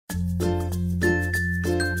Hi,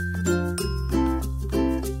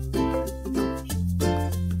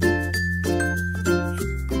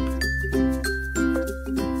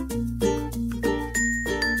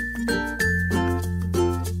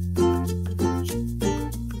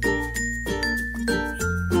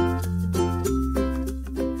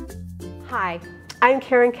 I'm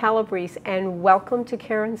Karyn Calabrese and welcome to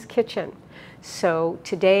Karyn's Kitchen. So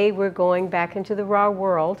today we're going back into the raw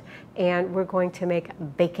world and we're going to make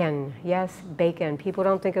bacon. Yes, bacon. People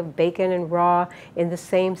don't think of bacon and raw in the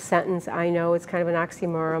same sentence. I know it's kind of an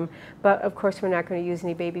oxymoron, but of course we're not going to use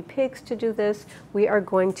any baby pigs to do this. We are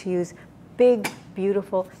going to use big,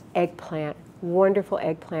 beautiful eggplant, wonderful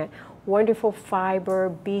eggplant. Wonderful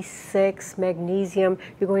fiber, B6, magnesium.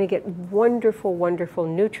 You're going to get wonderful, wonderful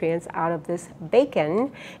nutrients out of this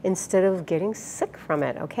bacon instead of getting sick from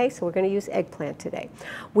it, okay? So we're going to use eggplant today.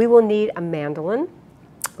 We will need a mandolin,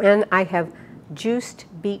 and I have juiced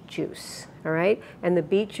beet juice, all right? And the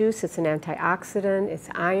beet juice, it's an antioxidant, it's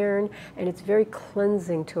iron, and it's very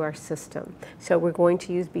cleansing to our system. So we're going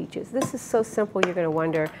to use beet juice. This is so simple, you're going to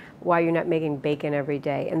wonder why you're not making bacon every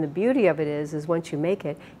day. And the beauty of it is once you make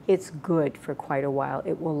it, it's good for quite a while.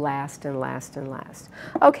 It will last and last and last.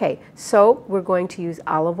 Okay, so we're going to use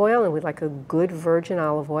olive oil, and we'd like a good virgin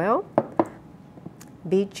olive oil,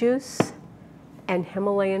 beet juice, and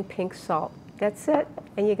Himalayan pink salt. That's it,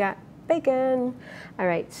 and you got bacon. All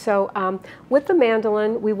right, so with the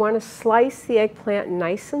mandolin, we want to slice the eggplant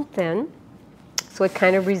nice and thin so it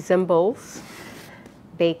kind of resembles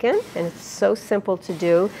bacon, and it's so simple to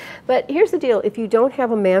do. But here's the deal, if you don't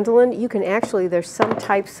have a mandolin, you can actually, there's some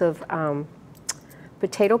types of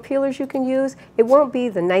potato peelers you can use. It won't be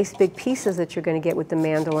the nice big pieces that you're going to get with the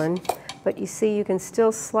mandolin, but you see you can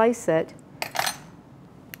still slice it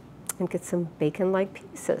and get some bacon-like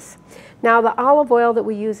pieces. Now the olive oil that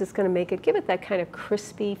we use is going to make it, give it that kind of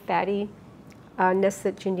crispy, fatty-ness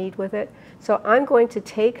that you need with it. So I'm going to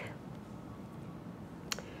take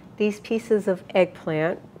these pieces of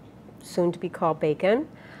eggplant, soon to be called bacon.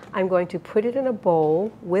 I'm going to put it in a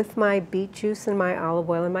bowl with my beet juice and my olive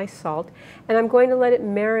oil and my salt, and I'm going to let it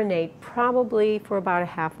marinate probably for about a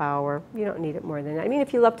half hour. You don't need it more than that. I mean,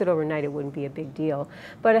 if you left it overnight, it wouldn't be a big deal,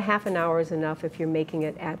 but a half an hour is enough if you're making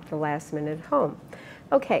it at the last minute at home.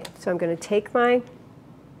 Okay, so I'm going to take my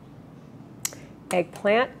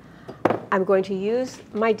eggplant. I'm going to use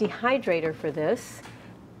my dehydrator for this.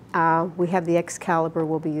 We have the Excalibur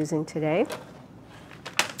we'll be using today.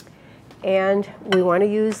 And we want to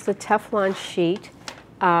use the Teflon sheet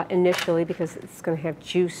initially because it's going to have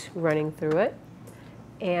juice running through it.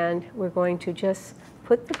 And we're going to just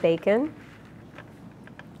put the bacon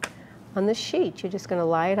on the sheet. You're just going to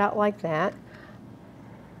lie it out like that.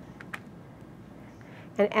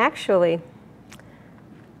 And actually,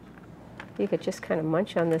 you could just kind of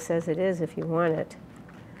munch on this as it is if you want it.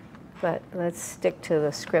 But let's stick to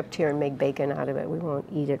the script here and make bacon out of it. We won't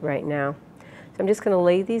eat it right now. So I'm just going to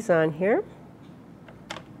lay these on here.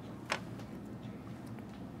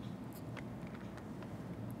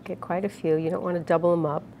 Get quite a few. You don't want to double them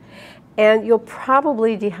up. And you'll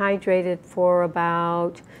probably dehydrate it for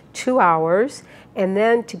about 2 hours, and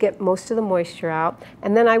then to get most of the moisture out.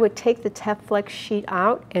 And then I would take the Teflex sheet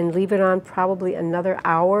out and leave it on probably another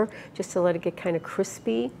hour just to let it get kind of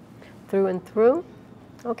crispy through and through.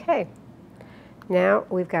 Okay, now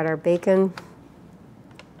we've got our bacon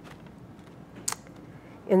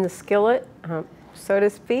in the skillet, so to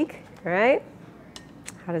speak, right?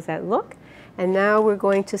 How does that look? And now we're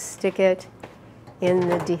going to stick it in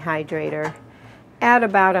the dehydrator at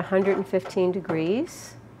about 115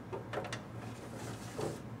 degrees.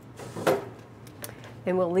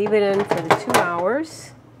 And we'll leave it in for the 2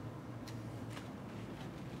 hours.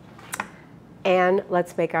 And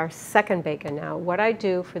let's make our second bacon now. What I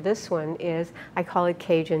do for this one is I call it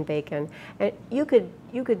Cajun bacon. And you could,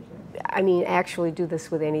 I mean, actually do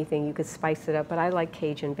this with anything. You could spice it up, but I like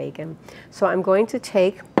Cajun bacon. So I'm going to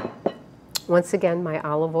take, once again, my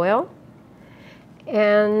olive oil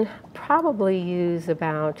and probably use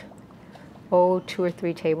about, 2 or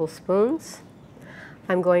 3 tablespoons.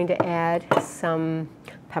 I'm going to add some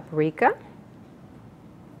paprika.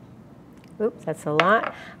 Oops, that's a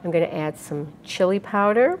lot. I'm going to add some chili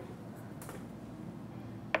powder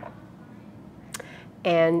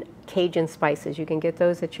and Cajun spices. You can get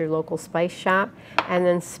those at your local spice shop. And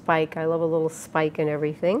then spike. I love a little spike in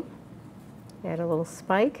everything. Add a little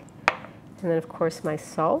spike. And then, of course, my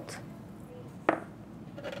salt.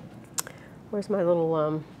 Where's my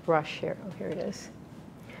little brush here? Oh, here it is.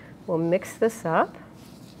 We'll mix this up.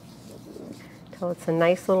 So it's a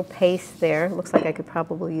nice little paste there. Looks like I could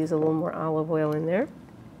probably use a little more olive oil in there.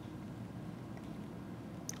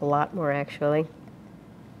 A lot more, actually.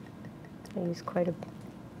 I use quite a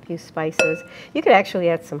few spices. You could actually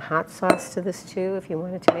add some hot sauce to this too if you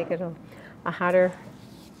wanted to make it a hotter,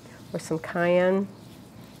 or some cayenne.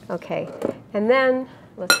 Okay, and then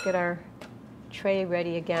let's get our tray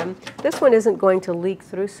ready again. This one isn't going to leak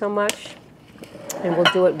through so much, and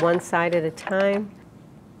we'll do it one side at a time.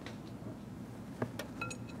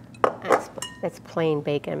 That's plain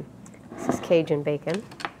bacon. This is Cajun bacon.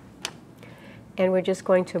 And we're just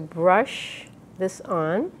going to brush this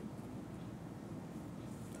on.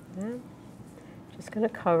 Just going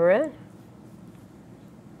to cover it.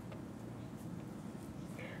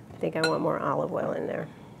 I think I want more olive oil in there.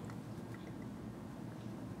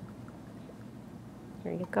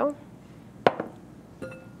 There you go.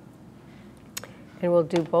 And we'll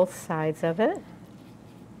do both sides of it.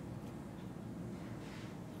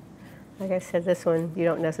 Like I said, this one you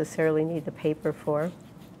don't necessarily need the paper for.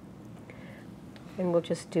 And we'll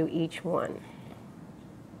just do each one.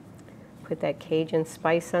 Put that Cajun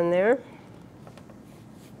spice on there.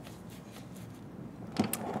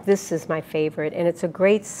 This is my favorite, and it's a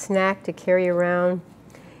great snack to carry around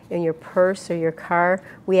in your purse or your car.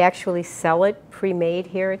 We actually sell it pre-made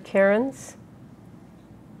here at Karyn's.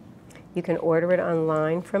 You can order it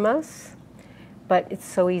online from us, but it's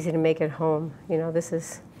so easy to make at home. You know,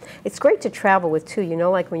 it's great to travel with too. You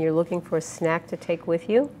know, like when you're looking for a snack to take with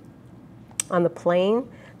you on the plane,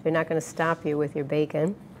 they're not going to stop you with your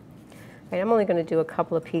bacon. Right, I'm only going to do a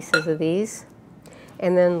couple of pieces of these,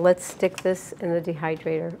 and then let's stick this in the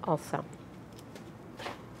dehydrator also.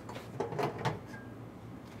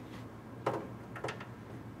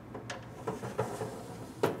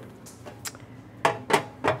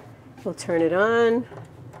 We'll turn it on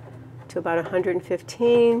to about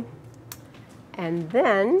 115, and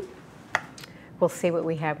then we'll see what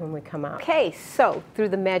we have when we come out. Okay, so through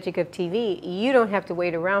the magic of TV, you don't have to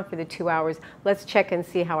wait around for the 2 hours. Let's check and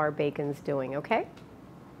see how our bacon's doing, okay?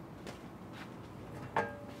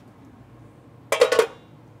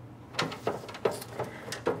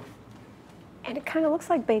 And it kind of looks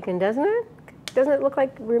like bacon, doesn't it? Doesn't it look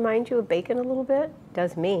like, remind you of bacon a little bit?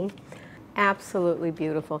 Does me. Absolutely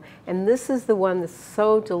beautiful. And this is the one that's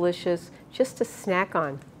so delicious just to snack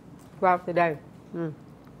on throughout the day.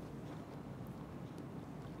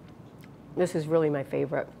 This is really my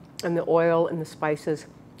favorite. And the oil and the spices,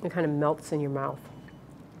 it kind of melts in your mouth.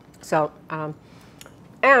 So,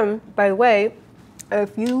 and by the way,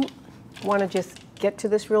 if you want to just get to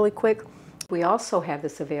this really quick, we also have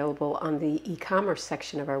this available on the e-commerce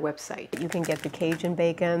section of our website. You can get the Cajun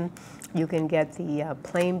bacon, you can get the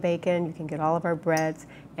plain bacon, you can get all of our breads,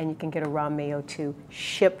 and you can get a raw mayo too,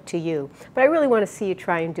 shipped to you. But I really want to see you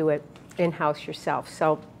try and do it in-house yourself.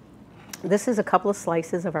 So this is a couple of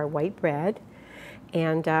slices of our white bread.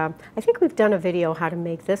 And I think we've done a video how to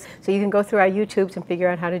make this. So you can go through our YouTubes and figure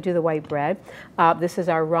out how to do the white bread. This is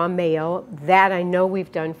our raw mayo. That I know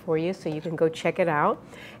we've done for you, so you can go check it out.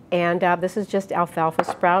 And this is just alfalfa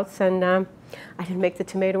sprouts, and I didn't make the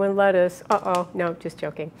tomato and lettuce. Uh-oh, no, just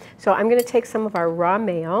joking. So I'm going to take some of our raw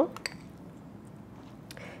mayo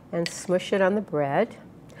and smush it on the bread.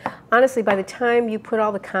 Honestly, by the time you put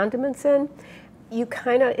all the condiments in, you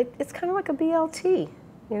it's kind of like a BLT.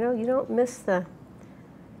 You know, you don't miss the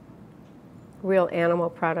real animal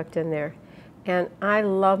product in there. And I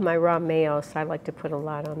love my raw mayo, so I like to put a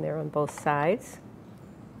lot on there on both sides.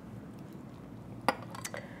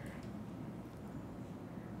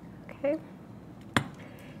 Okay.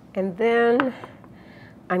 And then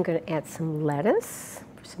I'm going to add some lettuce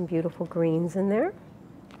for some beautiful greens in there.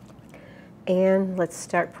 And let's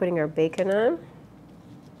start putting our bacon on.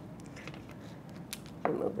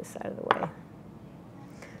 Let me move this out of the way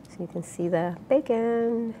so you can see the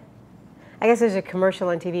bacon. I guess there's a commercial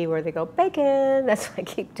on TV where they go, bacon. That's why I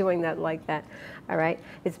keep doing that like that. All right.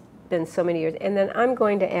 It's been so many years. And then I'm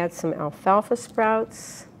going to add some alfalfa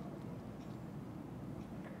sprouts.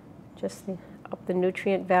 Just up the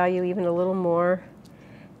nutrient value even a little more.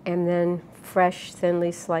 And then fresh,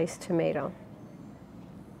 thinly sliced tomato.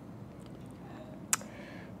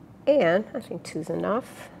 And I think 2's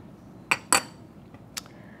enough.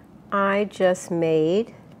 I just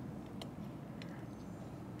made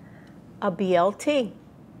a BLT,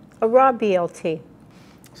 a raw BLT.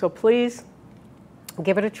 So please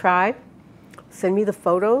give it a try. Send me the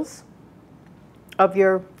photos of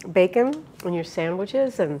your bacon and your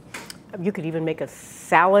sandwiches, and you could even make a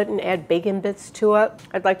salad and add bacon bits to it.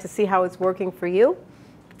 I'd like to see how it's working for you.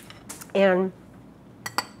 And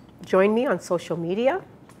join me on social media.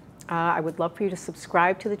 I would love for you to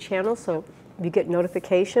subscribe to the channel so you get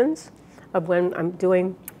notifications of when I'm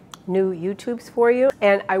doing new YouTubes for you.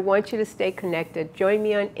 And I want you to stay connected. Join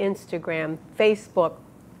me on Instagram, Facebook,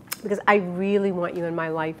 because I really want you in my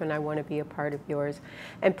life and I want to be a part of yours.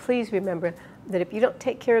 And please remember that if you don't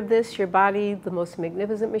take care of this, your body, the most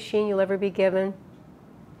magnificent machine you'll ever be given,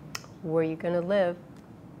 where are you going to live?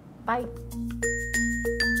 Bye.